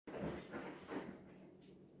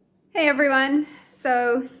Hey everyone,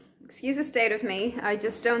 so excuse the state of me. I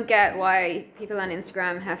just don't get why people on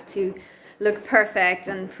Instagram have to look perfect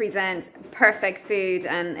and present perfect food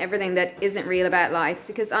and everything that isn't real about life,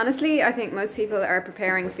 because honestly I think most people are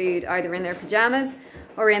preparing food either in their pajamas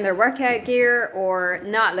or in their workout gear or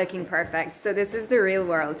not looking perfect. So this is the real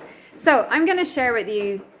world. So I'm going to share with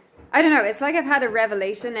you, I don't know, it's like I've had a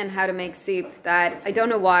revelation in how to make soup that I don't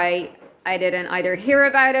know why I didn't either hear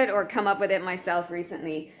about it or come up with it myself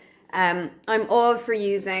recently. I'm all for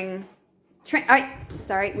using,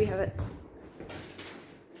 sorry, we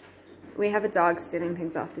have a dog stealing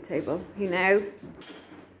things off the table. He now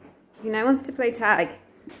wants to play tag.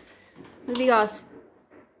 What have you got?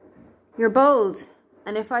 You're bold,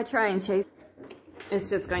 and if I try and chase, it's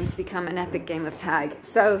just going to become an epic game of tag.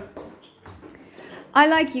 So I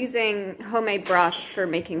like using homemade broths for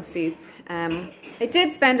making soup. I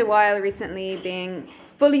did spend a while recently being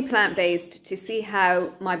fully plant-based to see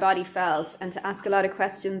how my body felt and to ask a lot of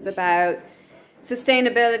questions about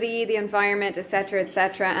sustainability, the environment, etc.,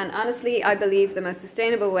 etc. And honestly, I believe the most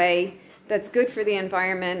sustainable way that's good for the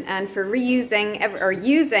environment and for reusing or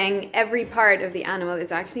using every part of the animal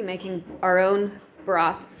is actually making our own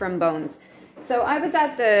broth from bones. So I was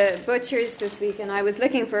at the butcher's this week and I was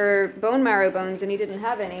looking for bone marrow bones and he didn't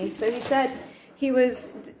have any. So he said he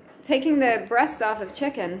was taking the breasts off of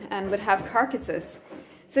chicken and would have carcasses.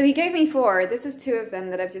 So he gave me 4. This is 2 of them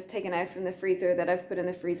that I've just taken out from the freezer that I've put in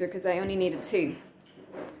the freezer because I only needed 2.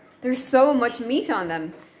 There's so much meat on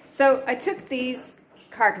them. So I took these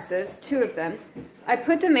carcasses, 2 of them. I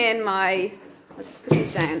put them in my, I'll just put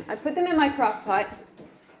these down. I put them in my crock pot,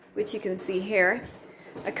 which you can see here.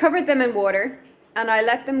 I covered them in water and I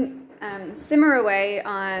let them simmer away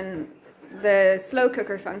on the slow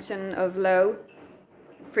cooker function of low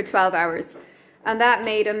for 12 hours. And that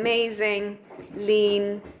made amazing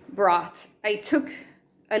lean broth. I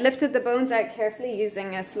lifted the bones out carefully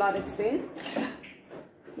using a slotted spoon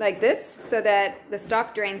like this so that the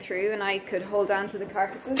stock drained through and I could hold on to the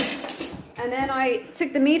carcasses. And then I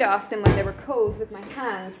took the meat off them when they were cold with my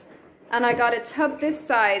hands and I got a tub this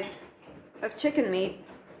size of chicken meat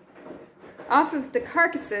off of the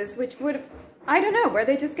carcasses, which would have, I don't know, were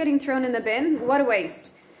they just getting thrown in the bin? What a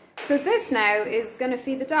waste. So this now is going to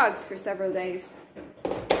feed the dogs for several days.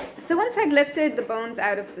 So once I'd lifted the bones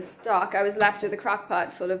out of the stock, I was left with a crock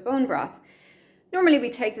pot full of bone broth. Normally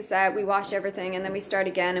we take this out, we wash everything, and then we start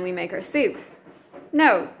again and we make our soup.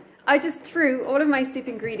 No, I just threw all of my soup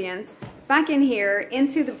ingredients back in here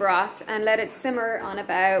into the broth and let it simmer on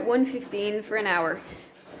about 115 for an hour.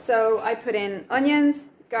 So I put in onions,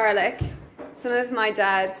 garlic, some of my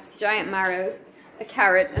dad's giant marrow, a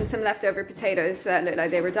carrot, and some leftover potatoes that looked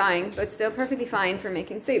like they were dying, but still perfectly fine for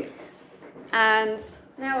making soup. And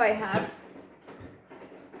now I have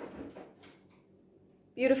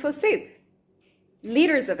beautiful soup,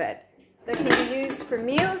 liters of it, that can be used for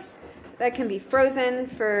meals, that can be frozen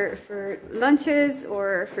for lunches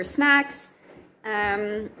or for snacks.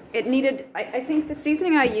 It needed, I think the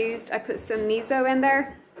seasoning I used, I put some miso in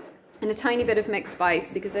there and a tiny bit of mixed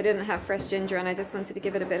spice because I didn't have fresh ginger and I just wanted to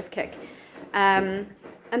give it a bit of kick. And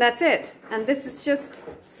that's it. And this is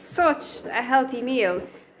just such a healthy meal.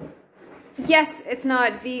 Yes, it's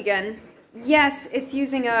not vegan. Yes, it's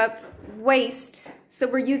using up waste. So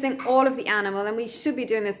we're using all of the animal and we should be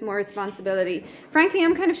doing this more responsibility. Frankly,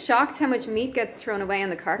 I'm kind of shocked how much meat gets thrown away in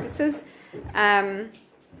the carcasses.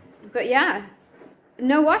 But yeah,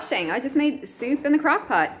 no washing. I just made soup in the crock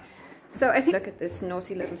pot. So I think, look at this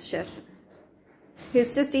naughty little shit.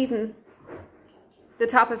 He's just eaten the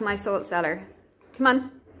top of my salt cellar. Come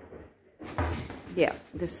on. Yeah,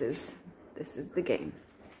 this is the game.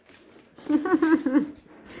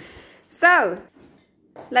 So,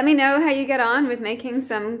 let me know how you get on with making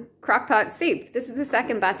some crock pot soup. This is the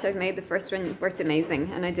second batch I've made. The first one worked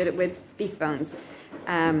amazing and I did it with beef bones.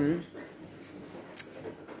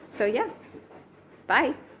 So yeah,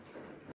 bye.